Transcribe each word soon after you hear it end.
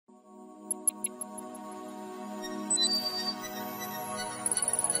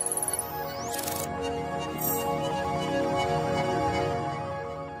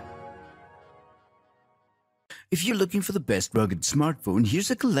If you're looking for the best rugged smartphone, here's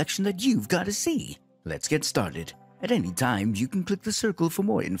a collection that you've got to see. Let's get started. At any time, you can click the circle for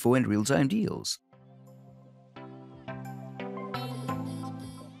more info and real-time deals.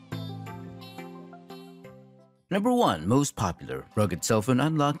 Number 1. Most popular. Rugged cell phone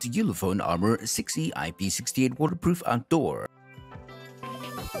unlocked Ulefone Armor 6E IP68 waterproof outdoor.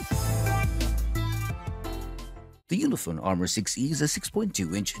 The Ulefone Armor 6E is a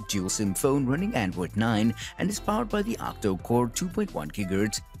 6.2-inch dual-SIM phone running Android 9 and is powered by the octa-core 2.1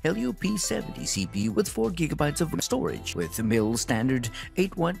 GHz Helio P70 CPU with 4 GB of storage. With MIL standard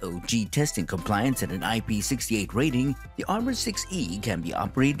 810G testing compliance and an IP68 rating, the Armor 6E can be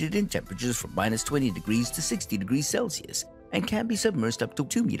operated in temperatures from -20 degrees to 60 degrees Celsius and can be submerged up to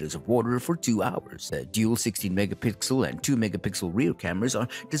 2 meters of water for 2 hours. The dual 16-megapixel and 2-megapixel rear cameras are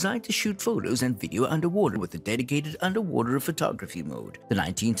designed to shoot photos and video underwater with a dedicated underwater photography mode. The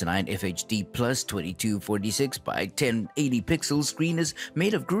 19:9 FHD Plus 2246 by 1080 pixel screen is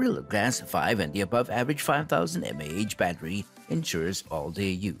made of Gorilla Glass 5 and the above average 5000 mAh battery ensures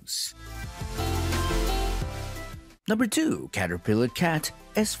all-day use. Number 2. Caterpillar Cat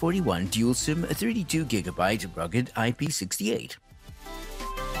S41 Dual SIM 32GB rugged IP68.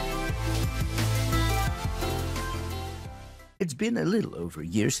 It's been a little over a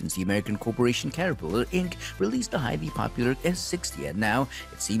year since the American corporation Caterpillar Inc. released the highly popular S60, and now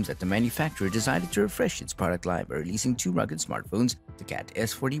it seems that the manufacturer decided to refresh its product line by releasing 2 rugged smartphones, the Cat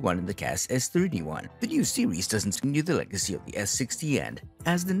S41 and the Cat S31. The new series doesn't continue the legacy of the S60, and,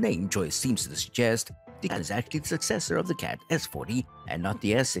 as the name choice seems to suggest, the Cat is actually the successor of the Cat S40 and not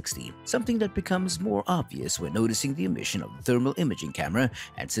the S60, something that becomes more obvious when noticing the omission of the thermal imaging camera,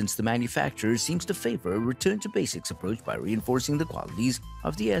 and since the manufacturer seems to favor a return-to-basics approach by reinforcing the qualities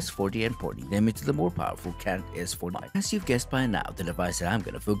of the S40 and porting them into the more powerful Cat S41. As you've guessed by now, the device that I'm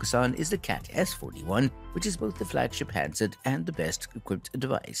going to focus on is the Cat S41, which is both the flagship handset and the best-equipped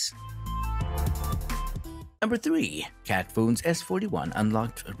device. Number 3. Cat Phones S41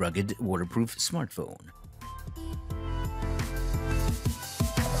 Unlocked Rugged Waterproof Smartphone.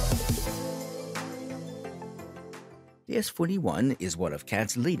 The S41 is one of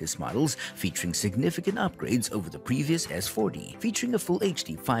Cat's latest models, featuring significant upgrades over the previous S40. Featuring a full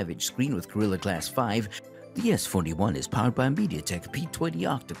HD 5-inch screen with Gorilla Glass 5, the S41 is powered by a MediaTek P20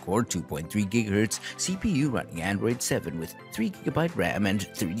 octa-core 2.3 GHz CPU running Android 7 with 3GB RAM and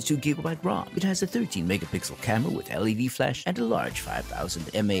 32GB ROM. It has a 13-megapixel camera with LED flash and a large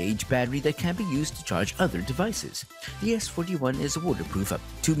 5000 mAh battery that can be used to charge other devices. The S41 is waterproof up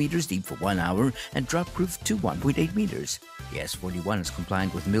to 2 meters deep for 1 hour and drop-proof to 1.8 meters. The S41 is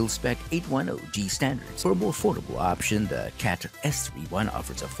compliant with Mil-Spec 810G standards. For a more affordable option, the Cat S31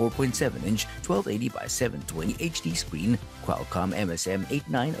 offers a 4.7-inch 1280 by 720 HD screen, Qualcomm MSM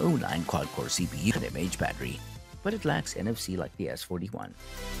 8909 quad-core CPU and mAh battery, but it lacks NFC like the S41.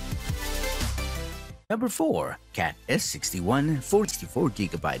 Number 4. Cat S61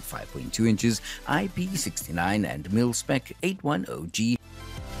 64GB 5.2 inches IP69 and Mil-Spec 810G.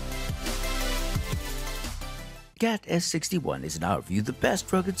 Cat S61 is in our view the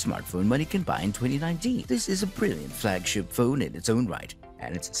best rugged smartphone money can buy in 2019. This is a brilliant flagship phone in its own right,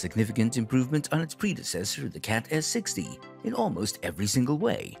 and it's a significant improvement on its predecessor, the Cat S60, in almost every single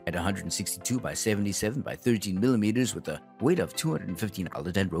way. At 162 by 77 by 13 millimeters with a weight of 215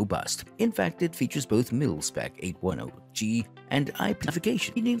 solid and robust. In fact, it features both Mil-Spec 810G and IP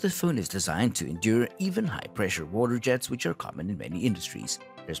navigation, meaning the phone is designed to endure even high-pressure water jets, which are common in many industries.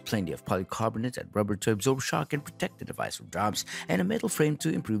 There's plenty of polycarbonate and rubber to absorb shock and protect the device from drops, and a metal frame to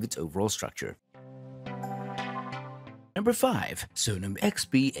improve its overall structure. Number 5. Sonim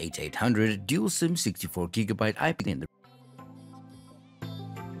XP8800 Dual SIM 64GB IP in the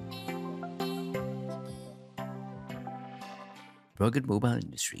rugged mobile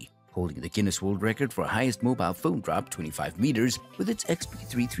industry, holding the Guinness World Record for highest mobile phone drop 25 meters with its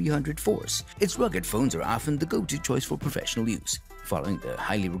XP3300 force. Its rugged phones are often the go-to choice for professional use. Following the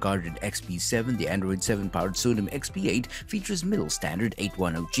highly regarded XP7, the Android 7-powered Sonim XP8 features middle standard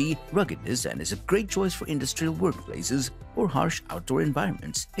 810G ruggedness and is a great choice for industrial workplaces or harsh outdoor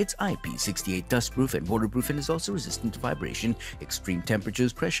environments. It's IP68 dustproof and waterproof and is also resistant to vibration, extreme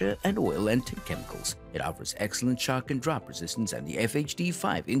temperatures, pressure, and oil and chemicals. It offers excellent shock and drop resistance, and the FHD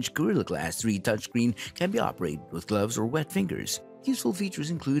 5-inch Gorilla Glass 3 touchscreen can be operated with gloves or wet fingers. Useful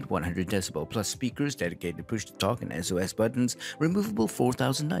features include 100 decibel plus speakers, dedicated push-to-talk and SOS buttons, removable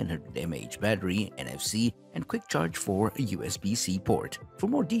 4900 mAh battery, NFC, and quick charge for a USB-C port. For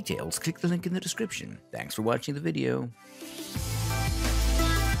more details, click the link in the description. Thanks for watching the video.